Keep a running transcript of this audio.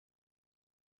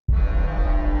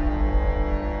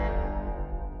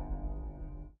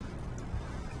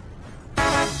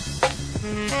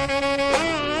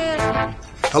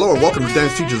Hello and welcome to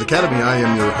Dance Teachers Academy. I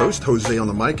am your host, Jose on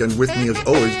the mic, and with me as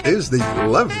always is the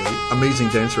lovely, amazing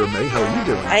dancer May. How are you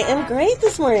doing? I am great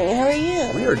this morning. How are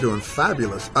you? We are doing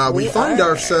fabulous. We find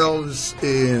ourselves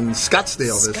in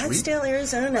Scottsdale this week. Scottsdale,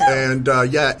 Arizona. And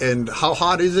and how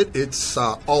hot is it? It's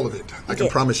all of it. I can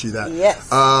promise you that.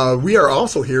 Yes. We are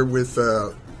also here with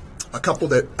a couple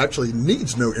that actually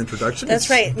needs no introduction. That's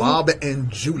right. Bob and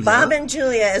Julia. Bob and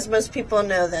Julia, as most people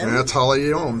know them. And that's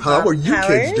Holly on. How are you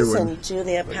kids doing? And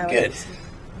Julia Powers. Good.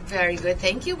 Very good,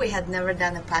 thank you. We had never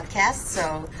done a podcast,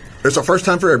 so... It's our first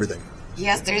time for everything.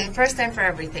 Yes, there's the first time for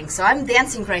everything. So I'm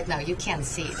dancing right now. You can't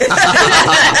see it.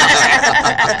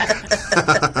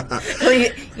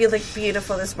 Well, you look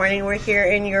beautiful this morning. We're here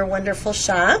in your wonderful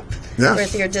shop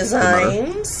with your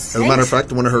designs. As a matter of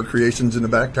fact, one of her creations in the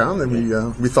back town, and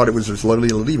we thought it was just lovely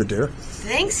to leave it there.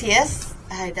 Thanks, yes.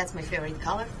 That's my favorite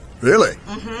color. Really?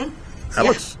 Mm-hmm.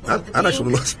 That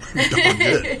actually looks pretty darn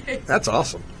good. That's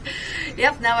awesome.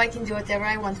 Yep, now I can do whatever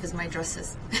I want with my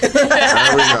dresses. There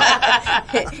we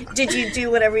go. Did you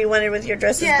do whatever you wanted with your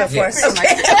dresses before? Yeah, pretty much.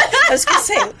 I was going to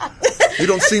say.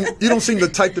 You don't seem the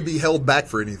type to be held back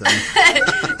for anything.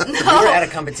 We were at a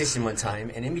competition one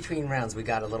time, and in between rounds, we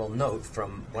got a little note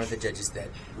from one of the judges that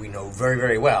we know very,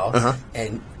 very well.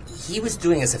 And he was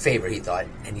doing us a favor, he thought,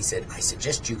 and he said, "I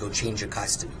suggest you go change your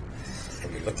costume."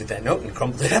 And we looked at that note and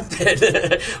crumpled it up,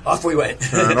 and off we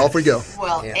went. And off we go.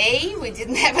 Well, we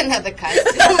didn't have another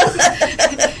costume.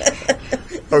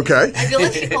 Okay. I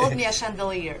believe he called me a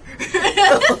chandelier.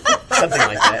 Something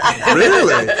like that.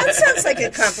 Really? That sounds like a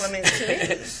compliment to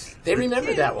me. They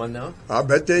remembered that one, though. I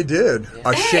bet they did.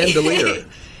 A chandelier.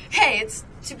 Hey, it's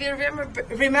to be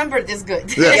remembered is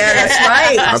good. Yeah, that's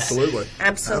right.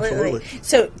 Absolutely.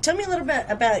 So tell me a little bit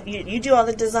about you. You do all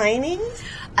the designing?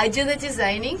 I do the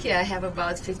designing. Yeah, I have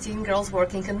about 15 girls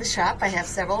working in the shop. I have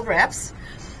several reps.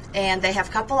 And I have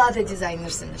a couple other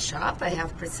designers in the shop. I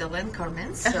have Priscilla and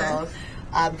Carmen. So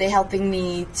they're helping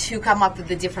me to come up with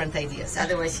the different ideas.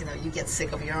 Otherwise, you get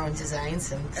sick of your own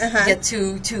designs and get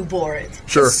too bored.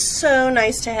 Sure. It's so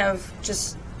nice to have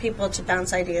just people to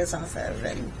bounce ideas off of,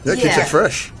 and keeps it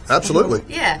fresh. Absolutely.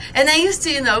 Yeah, and I used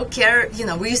to, care.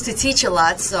 We used to teach a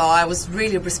lot, so I was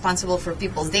really responsible for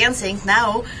people's dancing.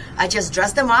 Now I just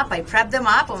dress them up, I prep them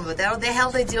up, and whatever the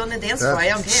hell they do on the dance floor, I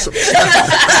don't care.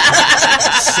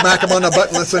 Smack them on the butt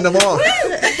and let's send them off.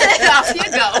 Off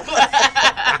you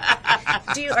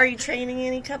go. Are you training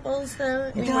any couples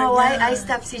though? No, I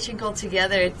stopped teaching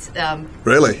altogether. It's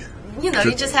really. You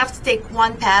just have to take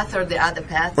one path or the other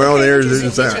path. Well, there's been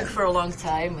that. teaching for a long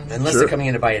time. Unless they're coming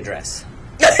in to buy a dress.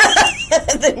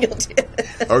 Then you'll do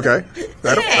it. Okay.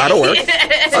 That'll work.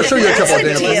 I'll show you a couple of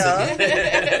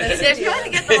dances. If you want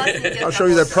to get the lesson, I'll show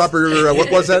you that proper, what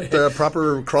was that?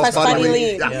 Proper crossbody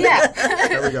lead. Yeah.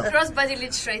 There we go. Crossbody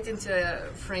lead straight into a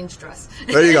fringe dress.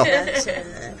 There you go.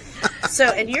 So,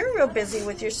 and you're real busy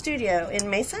with your studio in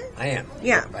Mesa? I am.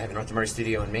 Yeah. I have a North American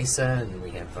studio in Mesa, and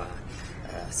we have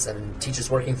 7 teachers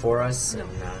working for us, and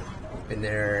been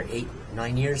there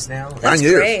 8-9 years now. That's 9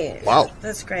 years. Great. Wow.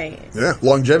 That's great. Yeah,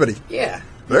 longevity. Yeah.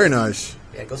 Very nice.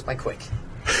 Yeah, it goes by quick.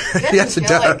 Yes, it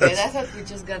does. Like it. I thought we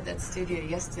just got that studio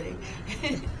yesterday.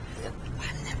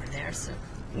 I'm never there, so...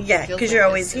 Yeah, because you're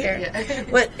always here.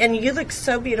 Yeah. And you look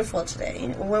so beautiful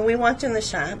today. When we walked in the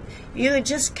shop, you had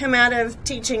just come out of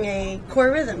teaching a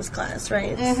core rhythms class,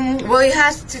 right? Mm-hmm. Well, you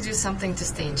have to do something to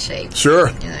stay in shape. Sure.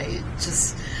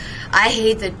 I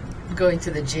hated going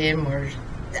to the gym, or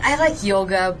I like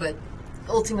yoga, but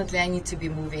ultimately I need to be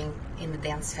moving in the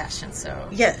dance fashion. So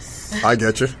yes, I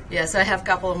get you. Yeah, so I have a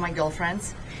couple of my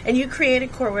girlfriends. And you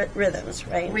created core rhythms,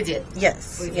 right? We did.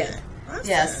 Yes. We did. Yeah. Awesome.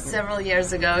 Yes, several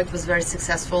years ago. It was very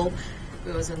successful.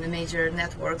 It was on the major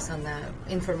networks, on the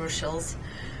infomercials.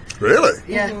 Really?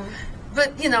 Yeah. Mm-hmm.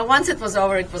 But, once it was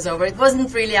over, it was over. It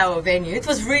wasn't really our venue. It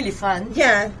was really fun.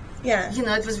 Yeah. Yeah.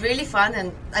 It was really fun,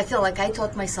 and I feel like I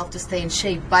taught myself to stay in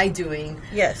shape by doing,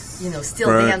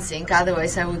 still dancing.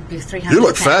 Otherwise, I would be 300 You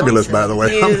look pounds. fabulous, by the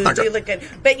way. You do look good.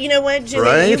 But you know what, Julie?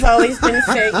 Right? You've always been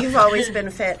fit. You've always been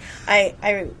fit.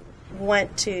 I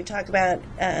want to talk about,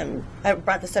 I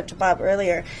brought this up to Bob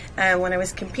earlier, when I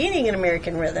was competing in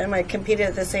American Rhythm, I competed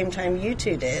at the same time you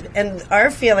two did, and our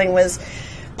feeling was,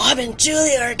 Bob and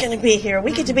Julie are going to be here.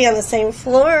 We get to be on the same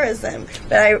floor as them.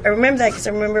 But I remember that because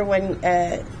I remember when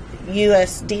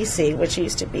USDC, which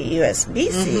used to be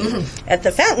USBC, at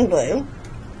the Fontainebleau,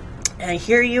 and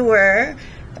here you were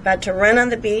about to run on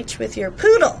the beach with your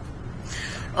poodle.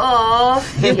 Oh,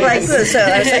 Like this. So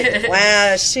I was like,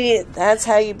 wow, that's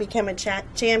how you become a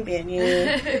champion.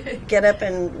 You get up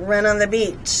and run on the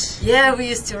beach. Yeah, we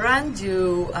used to run,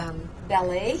 do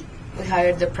ballet, We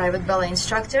hired the private ballet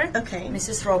instructor, Okay.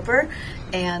 Mrs. Roper,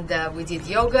 and we did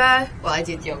yoga. Well, I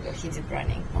did yoga. He did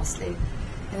running mostly,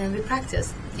 and then we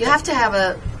practiced. You have to have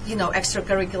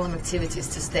extracurricular activities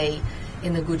to stay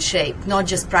in a good shape, not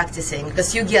just practicing,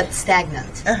 because you get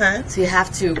stagnant. So you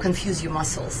have to confuse your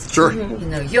muscles. Sure.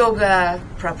 Yoga,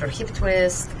 proper hip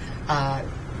twist,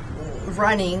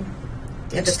 running.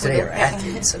 Just today are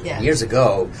athletes. Years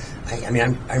ago, I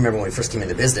remember when we first came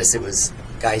into business, it was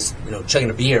guys, chugging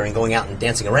a beer and going out and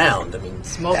dancing around. I mean,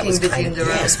 Smoking that was between the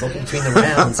rounds. Yeah, smoking between the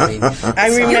rounds. I mean,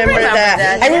 I remember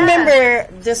that. I yeah. remember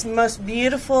this most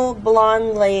beautiful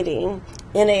blonde lady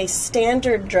in a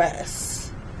standard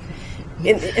dress,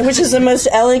 which is the most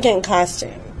elegant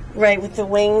costume, right, with the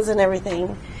wings and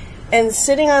everything, and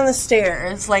sitting on the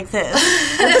stairs like this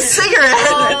with a cigarette.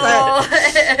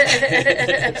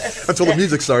 Until the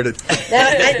music started. Now,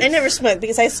 I never smoked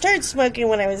because I started smoking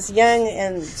when I was young,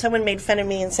 and someone made fun of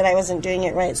me and said I wasn't doing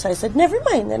it right. So I said, never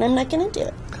mind, then I'm not going to do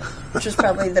it. Which was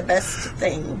probably the best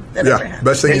thing that ever happened.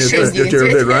 Best thing you ever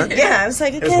did, right? Yeah, I was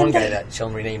like, there's one guy that shall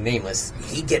remain nameless.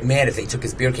 He'd get mad if they took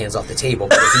his beer cans off the table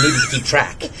because he needed to keep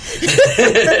track.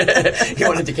 He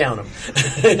wanted to count them.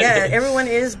 Yeah, everyone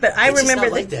is, but I It's just remember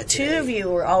not like that two today. of you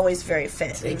were always very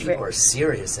fit. Today people are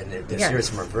serious, and they're Yeah. serious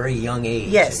from a very young age.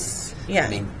 Yes. Yeah. I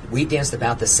mean, we danced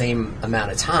about the same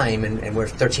amount of time, and we're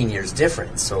 13 years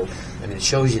different. So, I mean, it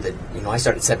shows you that, I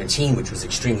started at 17, which was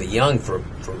extremely young for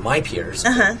my peers.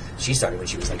 She started when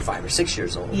she was like 5 or 6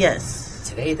 years old. Yes.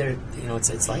 Today, they're,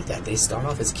 it's like that. They start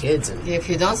off as kids. And If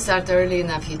you don't start early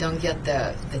enough, you don't get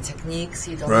the techniques,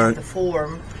 you don't Right. get the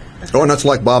form. Oh, and that's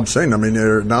like Bob's saying. I mean,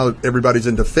 now everybody's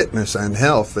into fitness and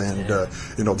health and,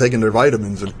 taking their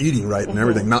vitamins and eating right and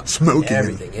everything, not smoking.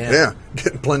 Everything, and, yeah.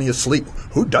 getting plenty of sleep.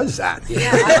 Who does that?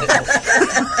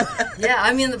 Yeah,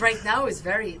 I mean, right now is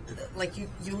very, like, you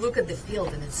look at the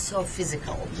field and it's so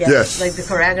physical. Yes. Like, the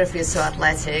choreography is so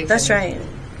athletic. That's right.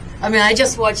 I mean, I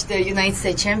just watched the United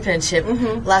States Championship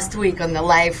last week on the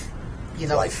live,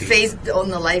 Live feed. on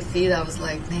the live feed. I was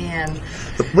like, man,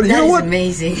 But you that know is what?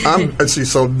 amazing. See,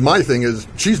 so my thing is,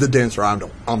 she's the dancer.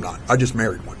 I'm not. I just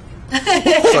married one.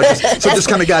 So just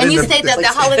kind of got and into you stayed at the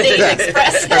Holiday Inn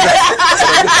Express.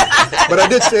 But I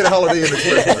did stay at Holiday Inn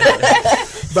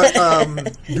Express.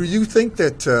 But do you think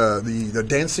that the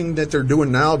dancing that they're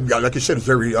doing now, like you said, is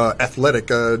very athletic?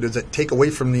 Does it take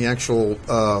away from the actual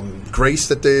grace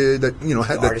that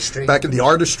had artistry? back in the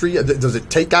artistry? Does it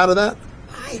take out of that?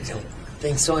 I don't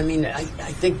think so. I mean, I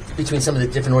think between some of the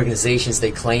different organizations,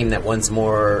 they claim that one's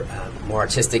more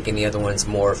artistic and the other one's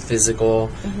more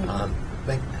physical.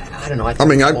 But I don't know. I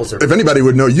think if anybody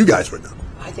would know, you guys would know.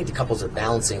 I think the couples are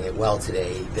balancing it well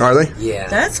today. Are they? Yeah.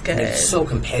 That's good. I mean, it's so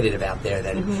competitive out there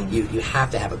that you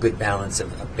have to have a good balance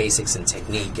of basics and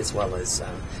technique as well as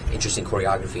interesting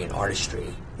choreography and artistry.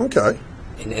 Okay.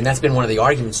 And that's been one of the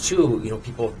arguments, too.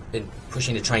 People have been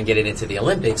pushing to try and get it into the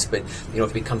Olympics, but, if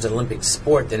it becomes an Olympic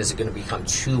sport, then is it going to become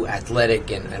too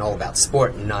athletic and all about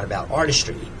sport and not about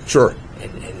artistry? Sure.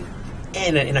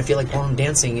 And I feel like ballroom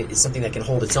dancing is something that can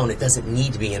hold its own. It doesn't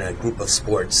need to be in a group of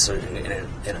sports or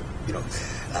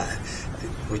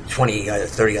with 20,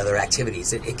 30 other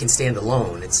activities. It can stand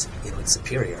alone. It's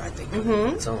superior, I think,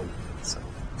 on its own. So.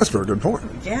 That's a very good point.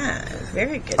 Yeah,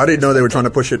 very good. I didn't know they were trying to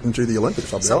push it into the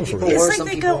Olympics. I'll be honest with you. It's Some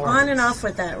like they people go aren't. on and off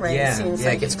with that, right? Yeah, Seems it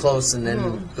like gets close and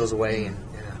then goes away. And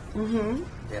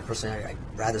yeah, personally, I'd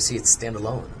rather see it stand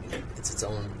alone. It's its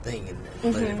own thing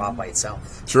and let it evolve by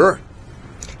itself. Sure.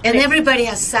 And everybody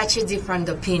has such a different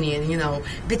opinion,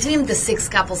 Between the 6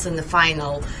 couples in the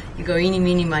final, you go eeny,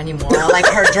 meeny, miny, mo. I like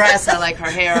her dress, I like her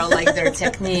hair, I like their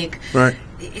technique. Right.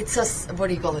 It's what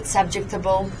do you call it?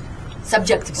 Subjectable.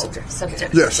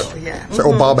 Yes. So, yeah.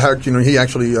 So Bob Hack, he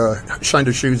actually shined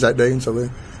his shoes that day, and so they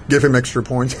give him extra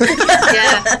points.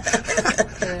 Yeah.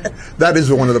 That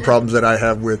is one of the problems that I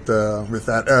have with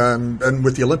that, and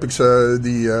with the Olympics,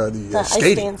 the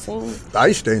skating, ice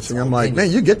ice dancing. I'm like, man,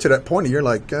 you get to that point, and you're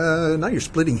like, now you're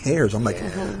splitting hairs. I'm like,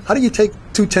 how do you take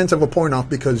 0.2 of a point off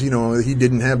because he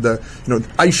didn't have the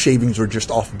ice shavings were just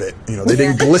off a bit. They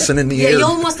didn't glisten in the air. You're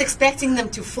almost expecting them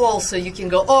to fall, so you can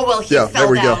go, oh well, he there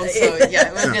fell we down, go. so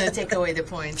we're going to take away the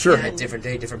points. Sure. Yeah. Different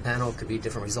day, different panel, could be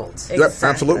different results. Yep,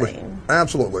 absolutely,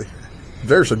 absolutely,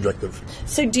 very subjective.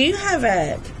 So do you have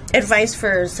advice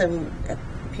for some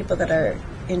people that are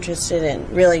interested in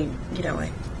really,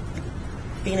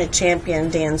 being a champion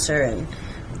dancer, and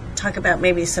talk about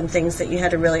maybe some things that you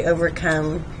had to really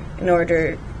overcome in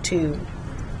order to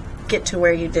get to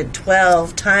where you did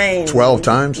 12 times. 12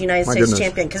 times? United My States goodness.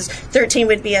 champion, because 13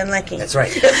 would be unlucky. That's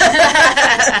right. You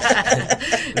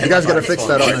guys got to fix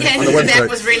that on the That website.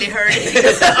 was really hurting.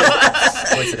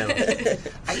 Coincidental.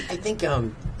 I think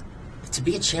to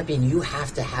be a champion, you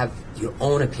have to have your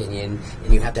own opinion,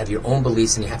 and you have to have your own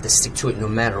beliefs, and you have to stick to it no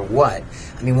matter what.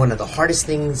 I mean, one of the hardest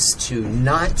things to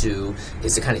not do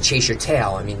is to kind of chase your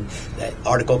tail. I mean, that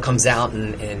article comes out,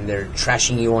 and they're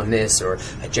trashing you on this, or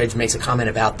a judge makes a comment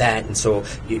about that, and so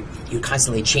you're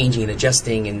constantly changing and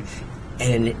adjusting, and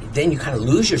then you kind of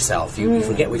lose yourself. You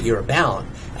forget what you're about.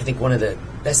 I think one of the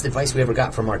best advice we ever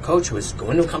got from our coach was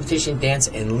go into a competition, dance,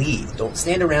 and leave. Don't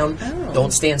stand around.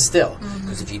 Don't stand still.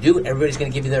 Because if you do, everybody's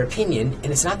going to give you their opinion.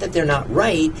 And it's not that they're not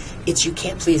right. It's you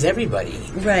can't please everybody.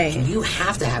 Right. And you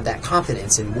have to have that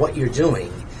confidence in what you're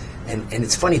doing. And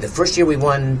it's funny, the first year we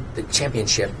won the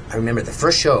championship, I remember the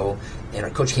first show, and our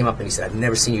coach came up and he said, I've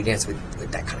never seen you dance with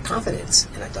that kind of confidence.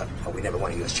 And I thought, oh, we never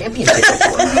won a U.S. championship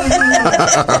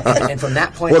before. and from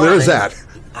that point on, there's that.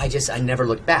 I never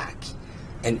looked back.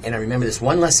 And I remember this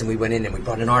one lesson, we went in and we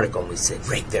brought an article and we said,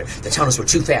 Rick, they're telling us we're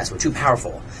too fast, we're too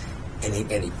powerful. And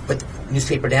he put the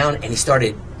newspaper down and he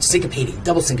started syncopating,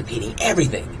 double syncopating,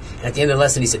 everything. And at the end of the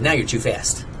lesson he said, now you're too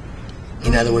fast.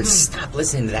 In other words, stop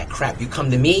listening to that crap. You come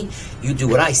to me, you do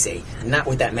what I say, not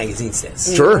what that magazine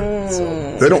says. Sure.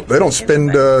 So, they don't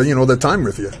spend the time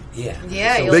with you. Yeah.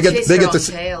 Yeah, So you'll They get chase they your get to own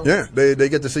see, tail. yeah they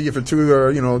get to see you for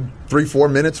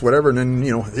 3-4 minutes, whatever, and then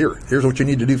here's what you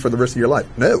need to do for the rest of your life.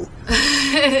 No.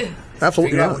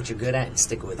 Absolutely figure out not. what you're good at and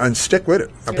stick with it. And stick with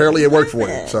it. Apparently it worked for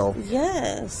you. So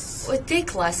Yes. Well,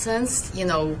 take lessons,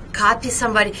 copy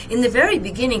somebody. In the very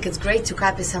beginning, it's great to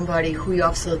copy somebody who you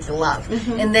absolutely love.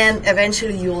 And then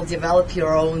eventually you will develop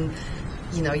your own,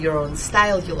 your own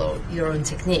style, your own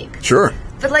technique. sure.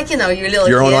 But your little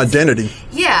Your own kids, identity.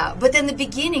 Yeah, but in the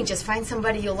beginning, just find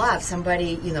somebody you love,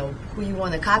 somebody, who you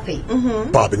want to copy.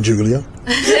 Bob and Julia.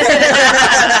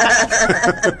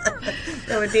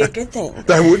 That would be a good thing.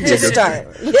 That would be To a good start.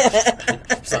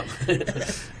 Yeah. Some.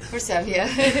 For some, yeah.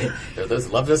 There are those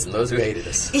who loved us and those who hated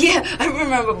us. Yeah, I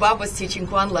remember Bob was teaching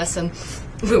one lesson.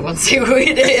 We won't say who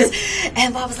it is.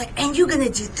 And Bob was like, and you're going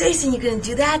to do this and you're going to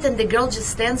do that. And the girl just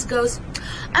stands, goes,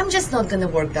 I'm just not going to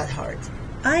work that hard.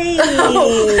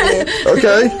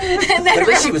 Okay. And then But at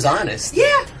least she was honest.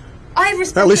 yeah, I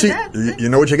respect At least that. you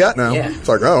know what you got now. Yeah. It's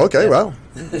like, oh, okay, well,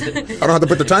 I don't have to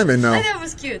put the time in now. And that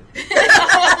was cute.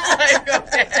 I was like,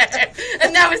 okay.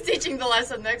 And now he's teaching the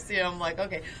lesson next to you. I'm like,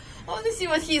 okay, I want to see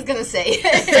what he's going to say.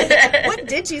 What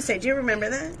did you say? Do you remember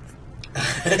that?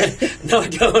 No, I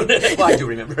don't. Well, I do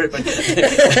remember it, but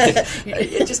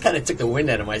it just kind of took the wind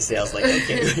out of my sails. Like,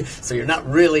 okay, so you're not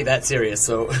really that serious.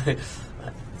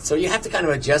 So you have to kind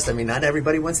of adjust. I mean, not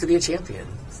everybody wants to be a champion.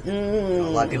 A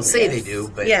lot of people say they do,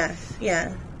 but Yeah.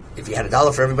 if you had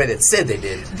 $1 for everybody that said they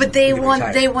did, But they you'd be want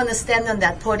retired. to stand on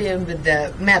that podium with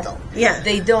the medal. Yeah.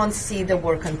 They don't see the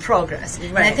work in progress.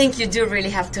 And I Right. think you do really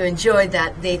have to enjoy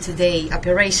that day-to-day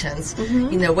operations.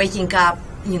 Waking up,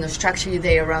 structure your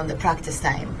day around the practice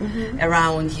time,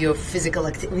 around your physical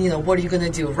activity. What are you going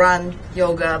to do? Run,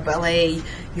 yoga, ballet.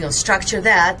 Structure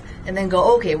that, and then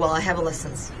go. Okay, well, I have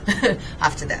lessons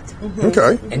after that.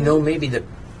 Okay. and know maybe the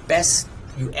best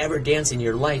you ever dance in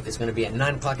your life is going to be at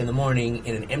 9 o'clock in the morning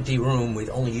in an empty room with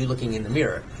only you looking in the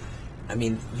mirror. I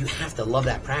mean, you have to love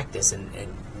that practice and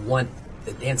want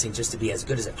the dancing just to be as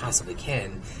good as it possibly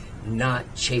can, not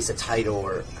chase a title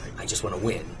or I just want to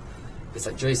win. It's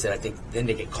like Joy said, I think then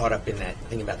they get caught up in that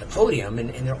thing about the podium and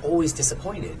they're always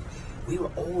disappointed. We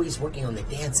were always working on the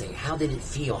dancing. How did it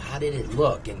feel? How did it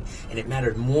look? And it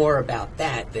mattered more about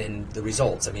that than the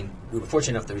results. I mean, we were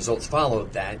fortunate enough the results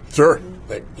followed that. Sure.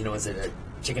 But, is it a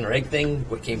chicken or egg thing?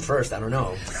 What came first? I don't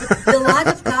know. A lot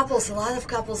of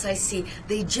couples I see,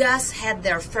 they just had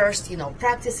their first,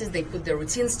 practices. They put their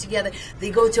routines together. They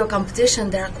go to a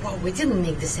competition. They're like, "Wow, we didn't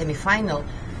make the semifinal."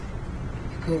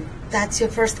 You go, "That's your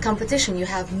first competition. You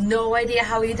have no idea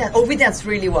how you dance." "Oh, we danced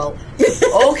really well."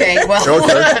 Okay, well.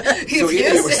 Okay. if So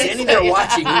either you were say standing so, there yeah.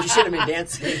 watching, or you should have been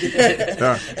dancing.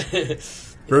 Yeah.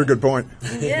 Very good point.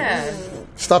 Yeah.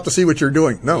 Stop to see what you're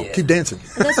doing. No, Yeah. keep dancing.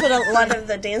 And that's what a lot of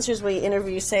the dancers we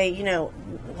interview say,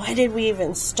 why did we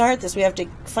even start this? We have to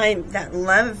find that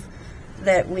love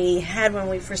that we had when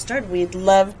we first started. We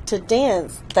love to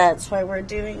dance. That's why we're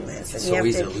doing this. It's And you so have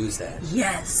easy to lose that.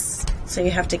 Yes. So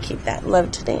you have to keep that love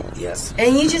to dance. Yes.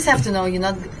 And you just have to know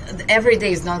every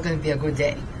day is not going to be a good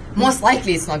day. Most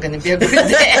likely it's not going to be a good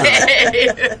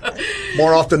day.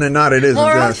 More often than not, it isn't.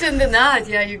 More yes. often than not,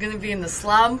 yeah, you're going to be in the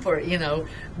slump or,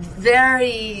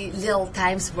 very little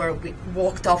times where we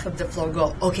walked off of the floor,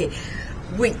 go, okay,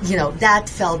 that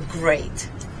felt great.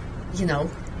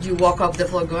 You walk off the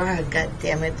floor, go, oh, God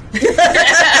damn it.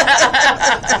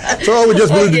 So we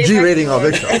just moved the Okay, G back rating to on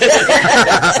work. this show.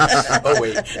 Oh,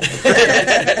 wait.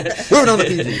 Moving on to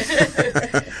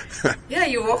PG. Yeah,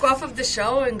 you walk off of the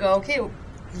show and go, okay,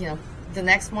 the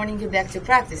next morning you're back to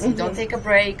practice. You don't take a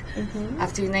break.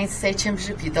 After United States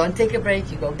Championship, you don't take a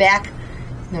break. You go back,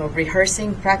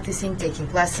 rehearsing, practicing,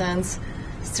 taking lessons,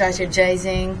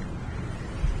 strategizing.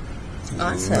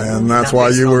 Awesome. And that's why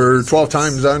you were 12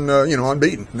 times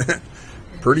unbeaten.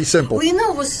 Pretty simple.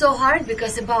 Well, it was so hard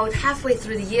because about halfway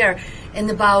through the year, in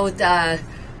about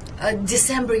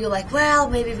December, you're like, well,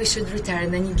 maybe we should retire.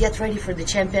 And then you get ready for the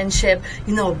championship.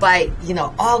 By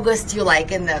August, you're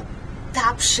like in the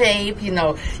top shape.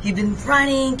 You've been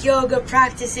running, yoga,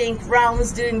 practicing,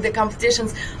 rounds, doing the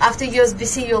competitions. After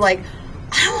USBC, you're like,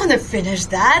 I want to finish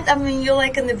that. I mean, you're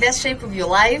like in the best shape of your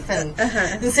life, and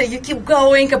so you keep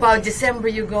going. About December,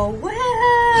 you go, well,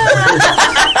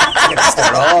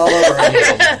 start all over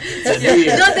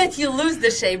again. Not that you lose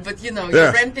the shape, but you're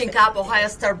ramping up. Ohio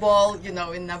Star Ball, in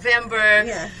November.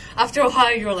 Yeah. After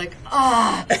Ohio, you're like,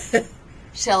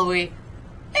 shall we?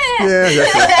 Yeah,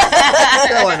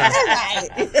 yeah, why not?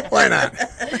 Why not?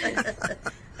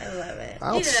 I love it.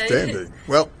 Outstanding.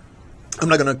 Well, I'm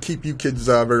not going to keep you kids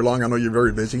very long. I know you're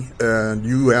very busy, and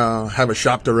you have a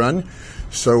shop to run.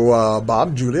 So,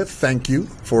 Bob, Julia, thank you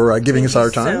for giving us our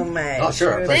time. So much. Oh,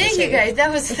 sure. Thank you, guys. That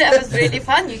was really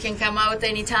fun. You can come out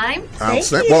anytime.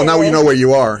 Outstanding. Well, now we know where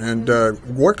you are, and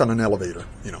work on an elevator.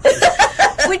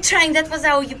 We're trying. That was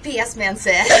our UPS man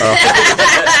said.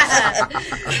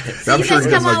 I'm You sure guys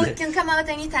he doesn't like it. can come out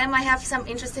anytime. I have some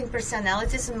interesting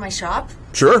personalities in my shop.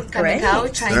 Sure. Coming Great.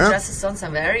 out, trying Yeah. dresses on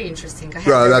some very interesting. I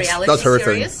have a reality that's her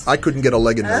series. thing. I couldn't get a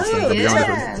leg in that thing, to be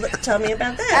honest with you. Tell me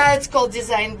about that. It's called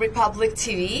Design Republic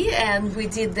TV, and we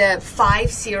did the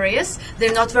 5 series.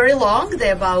 They're not very long.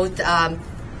 They're about, I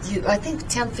think,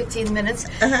 10-15 minutes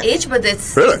each, but it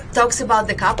talks about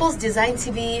the couples.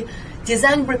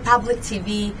 Design Republic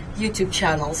TV YouTube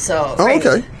channel. So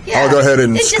okay. Yeah. I'll go ahead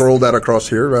and It's scroll that across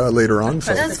here later on.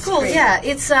 So. That's cool. great. Yeah,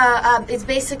 it's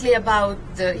basically about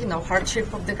the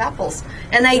hardship of the couples,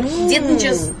 and I didn't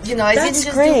just I didn't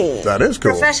just do That is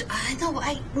cool. I know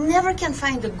I never can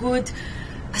find the good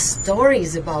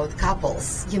stories about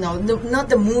couples. Not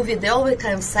the movie. They always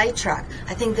kind of sidetrack.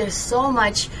 I think there's so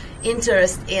much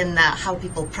interest in how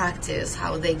people practice,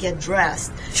 how they get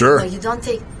dressed. Sure. You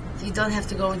don't have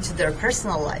to go into their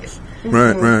personal life.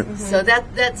 Right, right. So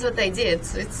that's what I did.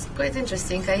 So it's quite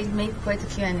interesting. I made quite a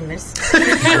few enemies.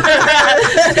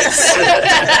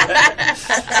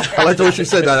 I like the way she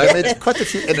said that. I made quite a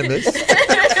few enemies.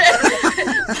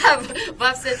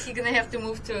 Bob said he's gonna have to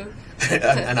move to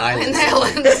an island. an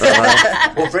island.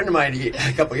 Well, a friend of mine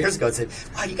a couple of years ago said,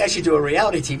 "Wow, you guys should do a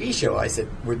reality TV show." I said,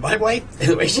 "With my wife,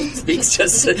 the way she speaks,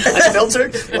 just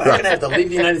unfiltered, well, I'm going to have to leave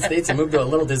the United States and move to a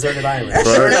little deserted island." Right,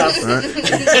 Sure enough.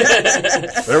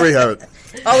 right. There we have it.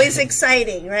 Always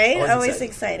exciting, right? Always Always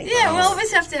exciting. exciting. Yeah, we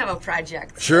always have to have a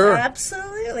project. Sure.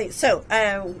 Absolutely. So,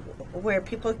 where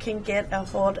people can get a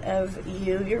hold of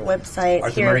you, your website.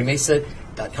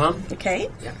 ArthurMurrayMesa.com. Okay.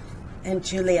 Yeah. And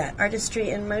Julia, Artistry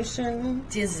in Motion.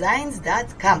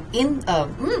 Designs.com.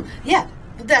 Yeah.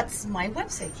 That's my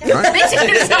website. Yeah. Right.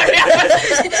 Basically, sorry.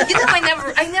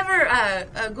 I never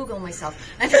Google myself.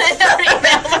 I never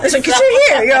email myself. Because you're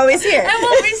here. You're always here. I'm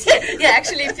always here. Yeah,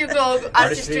 actually, if you go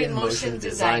Artistry in Motion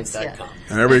Designs, yeah. Designs.com.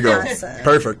 There we go. Awesome.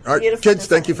 Perfect. All right, Beautiful kids,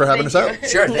 thank you for having Thank us out.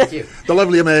 Sure, thank you. The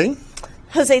lovely May.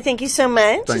 Jose, thank you so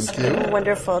much. Thank It's you.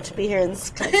 wonderful to be here in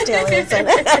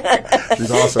Scottsdale. She's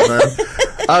awesome, man.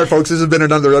 All right, folks, this has been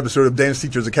another episode of Dance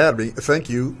Teachers Academy. Thank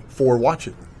you for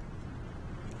watching.